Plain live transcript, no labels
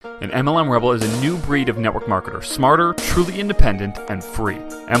An MLM Rebel is a new breed of network marketer, smarter, truly independent, and free.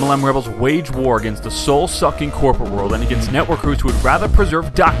 MLM Rebels wage war against the soul-sucking corporate world and against networkers who would rather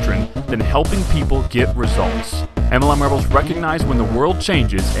preserve doctrine than helping people get results. MLM Rebels recognize when the world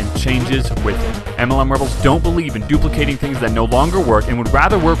changes and changes with it. MLM Rebels don't believe in duplicating things that no longer work and would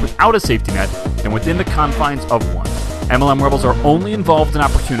rather work without a safety net than within the confines of one. MLM Rebels are only involved in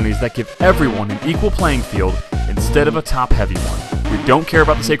opportunities that give everyone an equal playing field instead of a top-heavy one. We don't care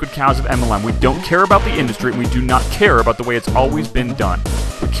about the sacred cows of MLM. We don't care about the industry. And we do not care about the way it's always been done.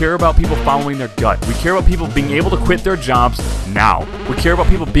 We care about people following their gut. We care about people being able to quit their jobs now. We care about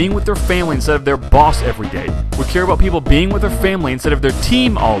people being with their family instead of their boss every day. We care about people being with their family instead of their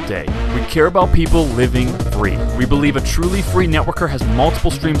team all day. We care about people living free. We believe a truly free networker has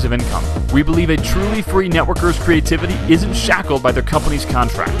multiple streams of income. We believe a truly free networker's creativity isn't shackled by their company's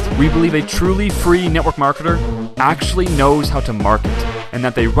contract. We believe a truly free network marketer actually knows how to market and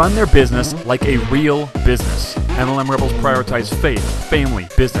that they run their business like a real business. MLM Rebels prioritize faith, family,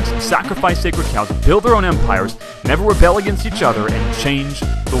 business, sacrifice sacred cows, build their own empires, never rebel against each other, and change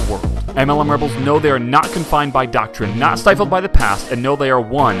the world. MLM Rebels know they are not confined by doctrine, not stifled by the past, and know they are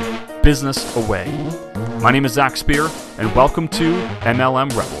one business away. My name is Zach Spear, and welcome to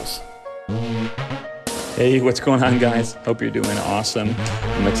MLM Rebels. Hey, what's going on, guys? Hope you're doing awesome.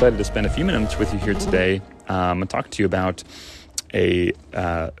 I'm excited to spend a few minutes with you here today. I'm going to talk to you about an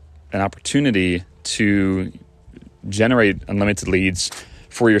opportunity to generate unlimited leads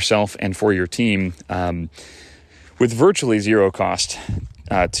for yourself and for your team with virtually zero cost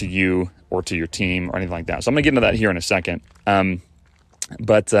to you or to your team or anything like that. So I'm going to get into that here in a second.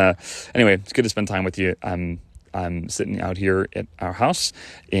 But anyway, it's good to spend time with you. I'm sitting out here at our house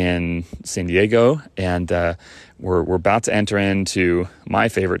in San Diego, and we're about to enter into my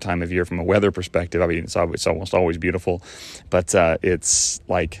favorite time of year from a weather perspective. I mean, it's almost always beautiful, but it's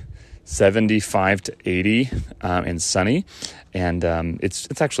like 75 to 80 and sunny, and it's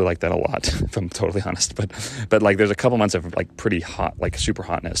actually like that a lot, if I'm totally honest. But like there's a couple months of like pretty hot, like super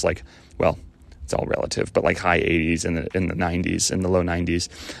hotness, like, well, it's all relative, but like high 80s in the 90s, in the low 90s,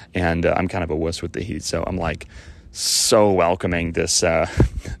 and I'm kind of a wuss with the heat, so I'm like so welcoming this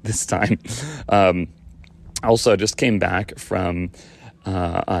this time. Also, just came back from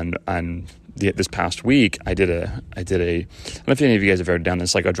this past week. I did a I don't know if any of you guys have ever done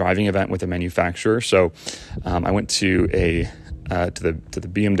this, like a driving event with a manufacturer. So I went to the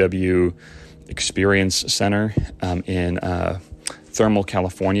BMW Experience Center in Thermal,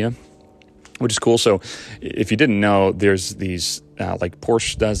 California, which is cool. So if you didn't know, there's these, like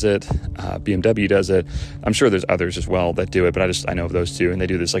Porsche does it, BMW does it. I'm sure there's others as well that do it, but I know of those two. And they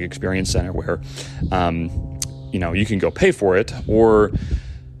do this like experience center where, you can go pay for it, or,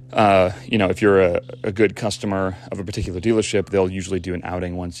 if you're a good customer of a particular dealership, they'll usually do an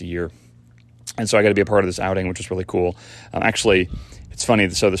outing once a year. And so I got to be a part of this outing, which is really cool. Actually, it's funny.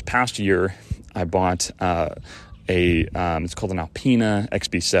 So this past year, I bought, it's called an Alpina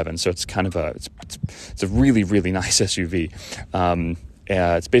XB7. So it's kind of it's a really, really nice SUV.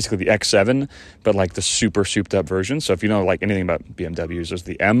 It's basically the X7, but like the super souped up version. So if you know like anything about BMWs, there's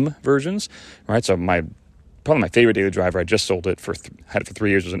the M versions, right? So probably my favorite daily driver, I just sold it had it for 3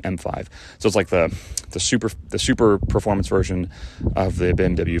 years, was an M5. So it's like the super performance version of the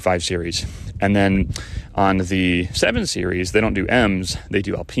BMW 5 Series. And then on the 7 Series, they don't do M's, they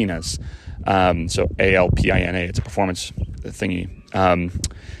do Alpinas. So ALPINA, it's a performance thingy.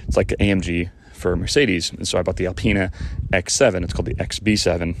 It's like an AMG for Mercedes. And so I bought the Alpina X7. It's called the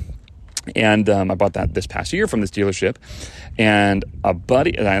XB7. And I bought that this past year from this dealership. And a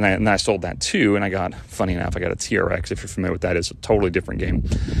buddy, and I sold that too. And funny enough, I got a TRX. If you're familiar with that, it's a totally different game.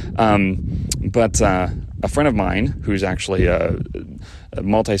 But a friend of mine who's actually a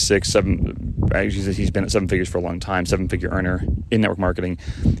he's been at seven figures for a long time, 7-figure earner in network marketing.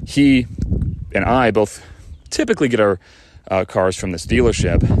 He and I both typically get our cars from this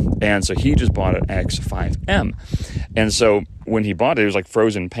dealership, and so he just bought an X5M. And so when he bought it, it was like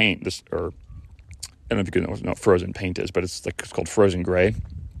frozen paint. I don't know if you know what frozen paint is, but it's called frozen gray.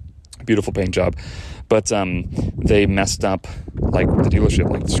 Beautiful paint job. But they messed up, like the dealership,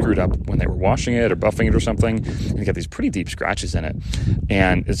 like screwed up when they were washing it or buffing it or something, and it got these pretty deep scratches in it.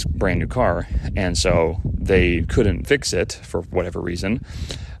 And it's a brand new car, and so they couldn't fix it for whatever reason.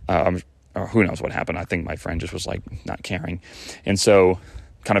 Or who knows what happened. I think my friend just was like not caring. And so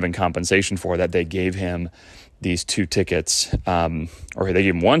kind of in compensation for that, they gave him these 2 tickets, or they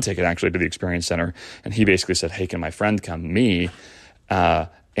gave him 1 ticket actually to the Experience Center. And he basically said, hey, can my friend come me?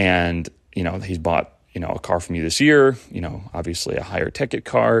 And, he's bought, a car from you this year, obviously a higher ticket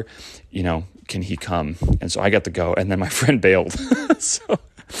car, can he come? And so I got to go, and then my friend bailed. So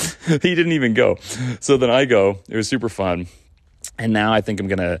He didn't even go. So then I go. It was super fun. And now I think I'm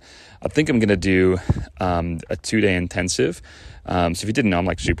gonna do a 2-day intensive. So if you didn't know, I'm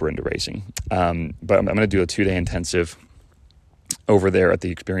like super into racing. But I'm gonna do a 2-day intensive over there at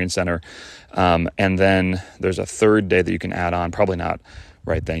the Experience Center. And then there's a third day that you can add on, probably not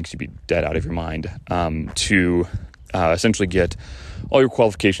right then because you'd be dead out of your mind, to essentially get all your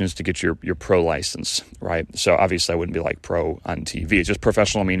qualifications to get your pro license, right? So obviously I wouldn't be like pro on TV. It's just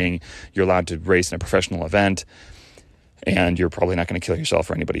professional, meaning you're allowed to race in a professional event and you're probably not going to kill yourself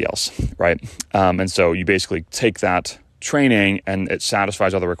or anybody else, right? And so you basically take that training and it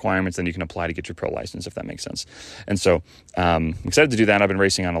satisfies all the requirements, then you can apply to get your pro license, if that makes sense. And so I'm excited to do that. I've been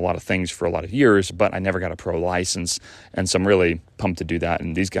racing on a lot of things for a lot of years, but I never got a pro license. And so I'm really pumped to do that.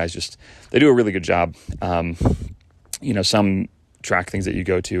 And these guys they do a really good job. Some track things that you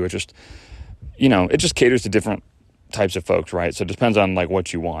go to, it just caters to different types of folks, right? So it depends on like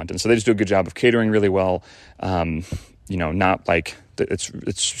what you want. And so they just do a good job of catering really well. Not like it's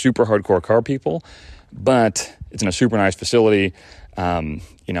super hardcore car people, but it's in a super nice facility.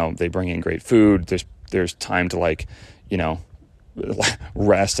 They bring in great food. There's time to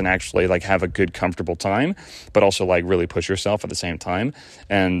rest and actually like have a good, comfortable time, but also like really push yourself at the same time.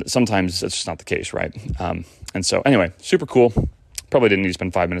 And sometimes it's just not the case, right? And so anyway, super cool. Probably didn't need to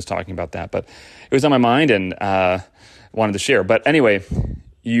spend 5 minutes talking about that, but it was on my mind and wanted to share. But anyway,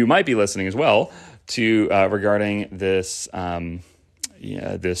 you might be listening as well to regarding this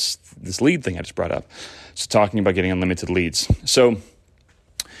this lead thing I just brought up. So talking about getting unlimited leads. So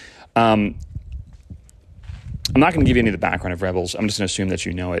I'm not going to give you any of the background of Rebels. I'm just going to assume that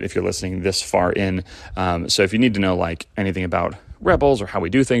you know it if you're listening this far in. So if you need to know like anything about Rebels or how we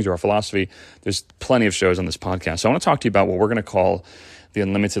do things or our philosophy, there's plenty of shows on this podcast. So I want to talk to you about what we're going to call the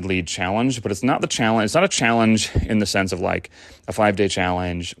Unlimited Lead Challenge, but it's not the challenge. It's not a challenge in the sense of like a 5-day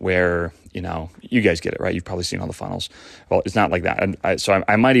challenge where, you guys get it, right? You've probably seen all the funnels. Well, it's not like that. And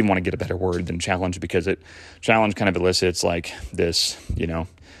I might even want to get a better word than challenge, because challenge kind of elicits like this,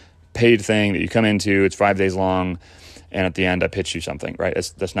 paid thing that you come into. It's 5 days long. And at the end, I pitch you something, right?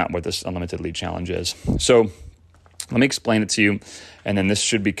 That's not what this Unlimited Lead Challenge is. So let me explain it to you. And then this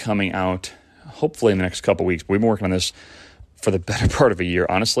should be coming out hopefully in the next couple of weeks. We've been working on this for the better part of a year.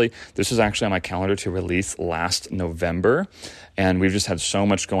 Honestly, this was actually on my calendar to release last November. And we've just had so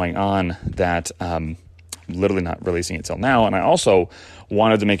much going on that literally not releasing it till now. And I also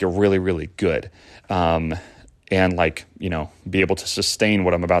wanted to make it really, really good. And be able to sustain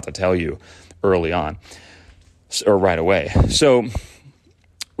what I'm about to tell you early on or right away. So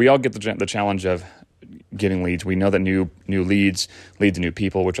we all get the challenge of getting leads. We know that new leads lead to new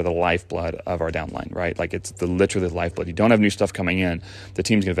people, which are the lifeblood of our downline, right? Like it's literally the lifeblood. You don't have new stuff coming in, the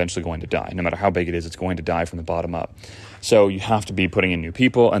team's eventually going to die. No matter how big it is, it's going to die from the bottom up. So you have to be putting in new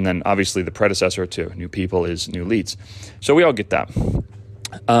people. And then obviously the predecessor to new people is new leads. So we all get that.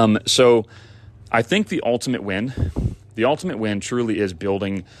 So I think the ultimate win truly is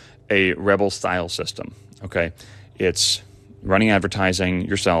building a Rebel style system. Okay. It's running advertising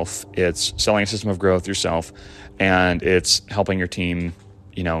yourself, it's selling a system of growth yourself, and it's helping your team,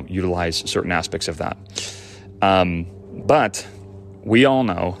 utilize certain aspects of that. But we all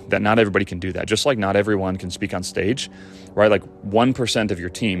know that not everybody can do that. Just like not everyone can speak on stage, right? Like 1% of your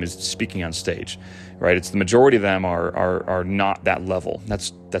team is speaking on stage, right? It's the majority of them are not that level.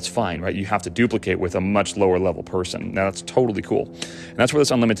 That's fine, right? You have to duplicate with a much lower level person. Now that's totally cool. And that's where this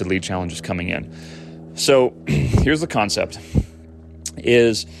Unlimited Lead Challenge is coming in. So here's the concept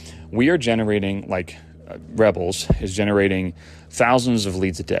is we are generating Rebels is generating thousands of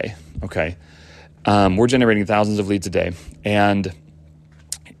leads a day. Okay. We're generating thousands of leads a day. And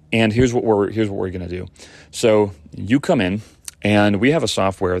here's what we're going to do. So you come in and we have a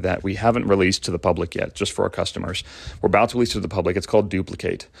software that we haven't released to the public yet, just for our customers. We're about to release to the public. It's called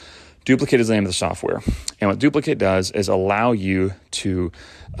Duplicate. Duplicate is the name of the software. And what Duplicate does is allow you to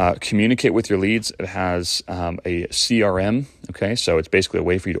communicate with your leads. It has a CRM, okay? So it's basically a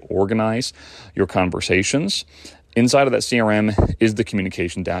way for you to organize your conversations. Inside of that CRM is the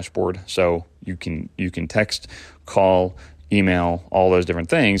communication dashboard. So you can text, call, email, all those different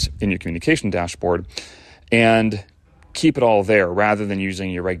things in your communication dashboard and keep it all there rather than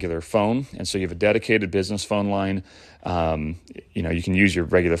using your regular phone. And so you have a dedicated business phone line. You can use your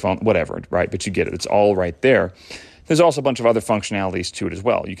regular phone, whatever, right? But you get it. It's all right there. There's also a bunch of other functionalities to it as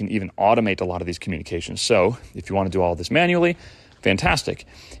well. You can even automate a lot of these communications. So if you want to do all of this manually, fantastic.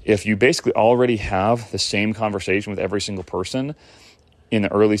 If you basically already have the same conversation with every single person in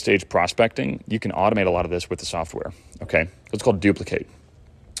the early stage prospecting, you can automate a lot of this with the software. Okay. It's called Duplicate.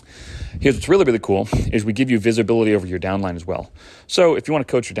 Here's what's really, really cool is we give you visibility over your downline as well. So if you want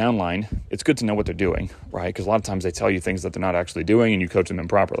to coach your downline, it's good to know what they're doing, right? Because a lot of times they tell you things that they're not actually doing and you coach them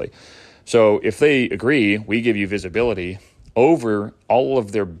improperly. So if they agree, we give you visibility over all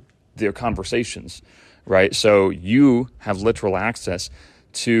of their conversations, right? So you have literal access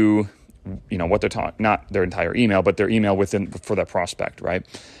to, what they're talking, not their entire email, but their email for that prospect, right?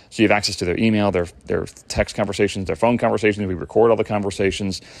 So you have access to their email, their text conversations, their phone conversations. We record all the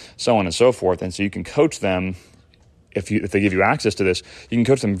conversations, so on and so forth. And so you can coach them. If they give you access to this, you can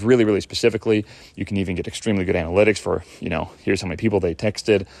coach them really, really specifically. You can even get extremely good analytics for, here's how many people they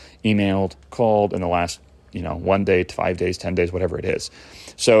texted, emailed, called in the last, 1 day, 5 days, 10 days, whatever it is.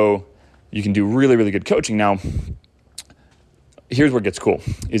 So you can do really, really good coaching. Now, here's where it gets cool,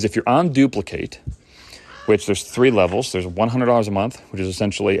 is if you're on Duplicate, which there's 3 levels. There's $100 a month, which is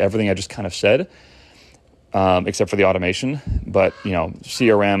essentially everything I just kind of said, except for the automation. But,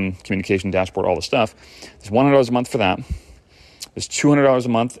 CRM, communication dashboard, all the stuff. There's $100 a month for that. There's $200 a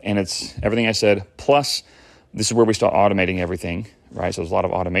month, and it's everything I said, plus this is where we start automating everything, right? So there's a lot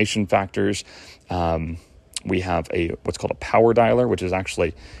of automation factors. We have what's called a power dialer, which is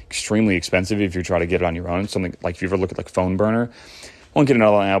actually extremely expensive if you try to get it on your own. Something like if you ever look at like Phone Burner, I won't get into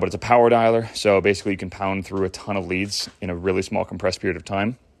all that now, but it's a power dialer. So basically you can pound through a ton of leads in a really small compressed period of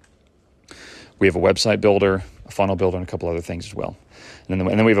time. We have a website builder, a funnel builder, and a couple other things as well. And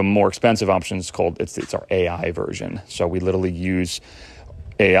then we have a more expensive option. It's our AI version. So we literally use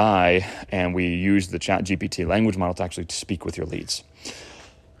AI and we use the ChatGPT language model to actually speak with your leads.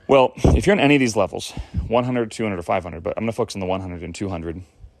 Well, if you're on any of these levels, 100, 200, or 500, but I'm going to focus on the 100 and 200.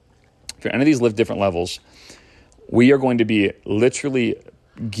 If you're on any of these different levels, we are going to be literally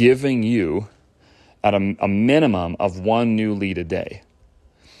giving you at a minimum of 1 new lead a day.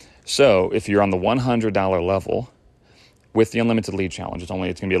 So if you're on the $100 level with the unlimited lead challenge, it's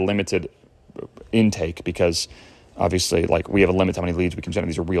going to be a limited intake because obviously we have a limit to how many leads we can generate.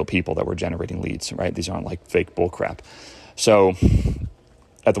 These are real people that we're generating leads, right? These aren't like fake bull crap. So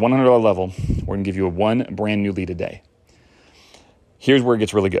at the $100 level, we're going to give you 1 brand new lead a day. Here's where it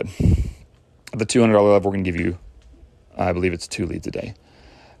gets really good. At the $200 level, we're going to give you, I believe it's 2 leads a day.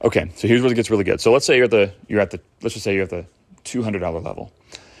 Okay, so here's where it gets really good. So let's say let's just say you're at the $200 level.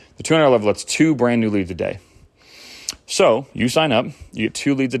 The $200 level, that's 2 brand new leads a day. So you sign up, you get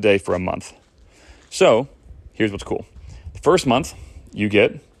 2 leads a day for a month. So here's what's cool. The first month, you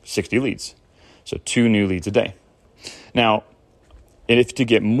get 60 leads. So 2 new leads a day. Now, and if to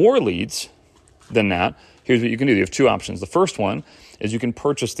get more leads than that, here's what you can do. You have 2 options. The first one is you can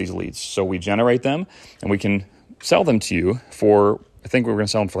purchase these leads. So we generate them and we can sell them to you for, I think we're going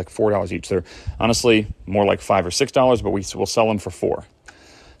to sell them for like $4 each. They're honestly more like $5 or $6, but we'll sell them for $4.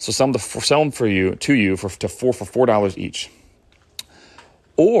 So sell them to you for $4 each.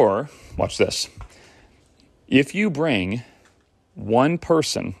 Or, watch this. If you bring 1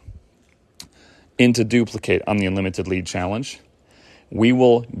 person into Duplicate on the Unlimited Lead Challenge, we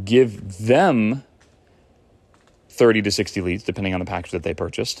will give them 30 to 60 leads, depending on the package that they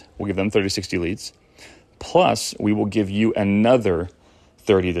purchased. We'll give them 30 to 60 leads. Plus, we will give you another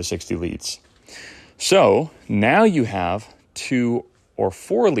 30 to 60 leads. So now you have 2 or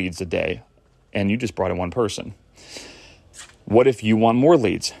 4 leads a day, and you just brought in 1 person. What if you want more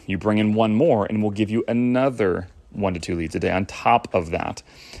leads? You bring in 1 more, and we'll give you another 1 to 2 leads a day on top of that.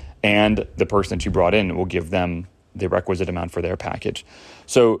 And the person that you brought in will give them the requisite amount for their package.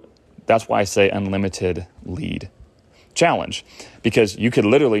 So that's why I say unlimited lead challenge, because you could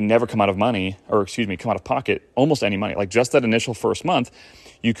literally never come out of pocket almost any money. Like just that initial first month,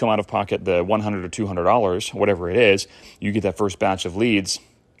 you come out of pocket the $100 or $200, whatever it is, you get that first batch of leads,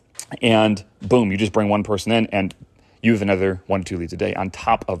 and boom, you just bring 1 person in, and you have another 1 to 2 leads a day on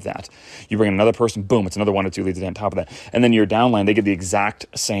top of that. You bring in another person, boom, it's another 1 to 2 leads a day on top of that. And then your downline, they get the exact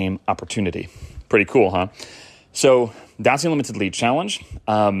same opportunity. Pretty cool, huh? So that's the Unlimited Lead Challenge.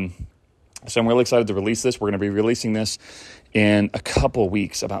 So I'm really excited to release this. We're going to be releasing this in a couple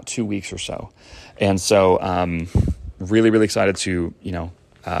weeks, about 2 weeks or so. And so really, really excited to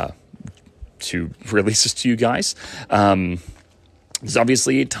release this to you guys. There's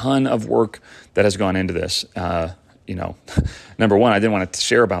obviously a ton of work that has gone into this. Number one, I didn't want to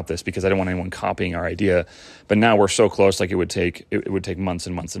share about this because I didn't want anyone copying our idea. But now we're so close, like it would take months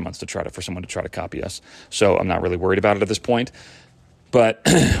and months and months for someone to try to copy us. So I'm not really worried about it at this point. But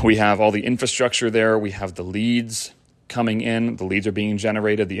we have all the infrastructure there. We have the leads coming in. The leads are being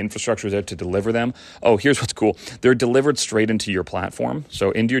generated. The infrastructure is there to deliver them. Oh, here's what's cool. They're delivered straight into your platform.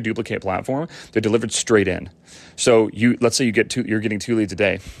 So into your Duplicate platform, they're delivered straight in. So let's say you're getting 2 leads a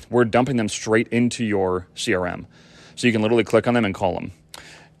day. We're dumping them straight into your CRM. So you can literally click on them and call them.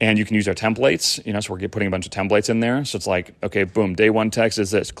 And you can use our templates, so we're putting a bunch of templates in there. So it's like, okay, boom, day 1 text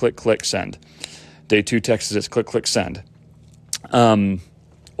is this, click, click, send. Day 2 text is this, click, click, send.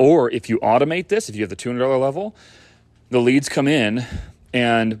 Or if you automate this, if you have the $200 level, the leads come in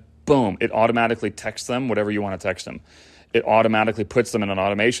and boom, it automatically texts them whatever you want to text them. It automatically puts them in an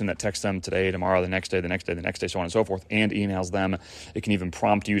automation that texts them today, tomorrow, the next day, the next day, the next day, so on and so forth, and emails them. It can even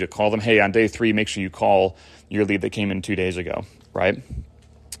prompt you to call them. Hey, on day 3, make sure you call your lead that came in 2 days ago, right?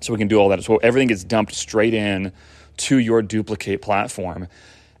 So we can do all that. So everything gets dumped straight in to your Duplicate platform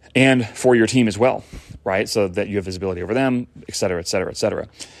and for your team as well, right? So that you have visibility over them, et cetera, et cetera, et cetera.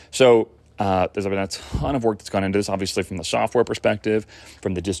 So there's been a ton of work that's gone into this, obviously from the software perspective,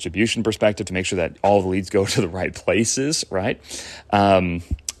 from the distribution perspective, to make sure that all the leads go to the right places, right?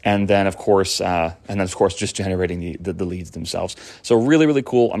 And then, of course, just generating the leads themselves. So really, really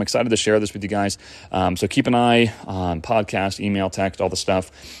cool. I'm excited to share this with you guys. So keep an eye on podcast, email, text, all the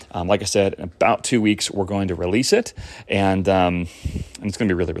stuff. Like I said, in about 2 weeks, we're going to release it, and it's going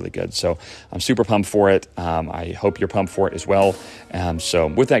to be really, really good. So I'm super pumped for it. I hope you're pumped for it as well. So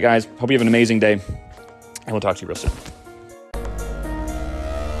with that, guys, hope you have an amazing day, and we'll talk to you real soon.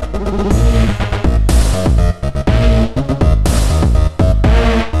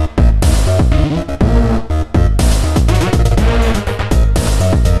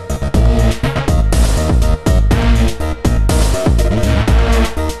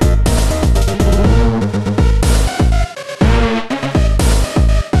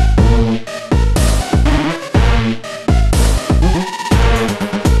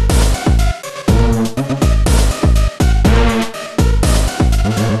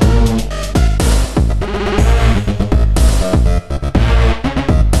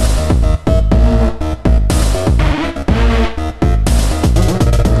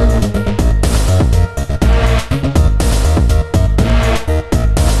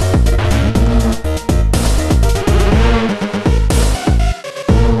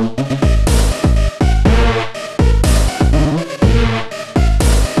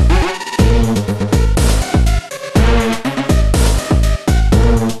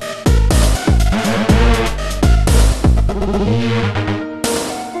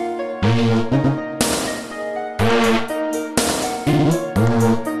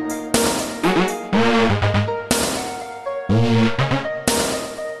 Mm-hmm.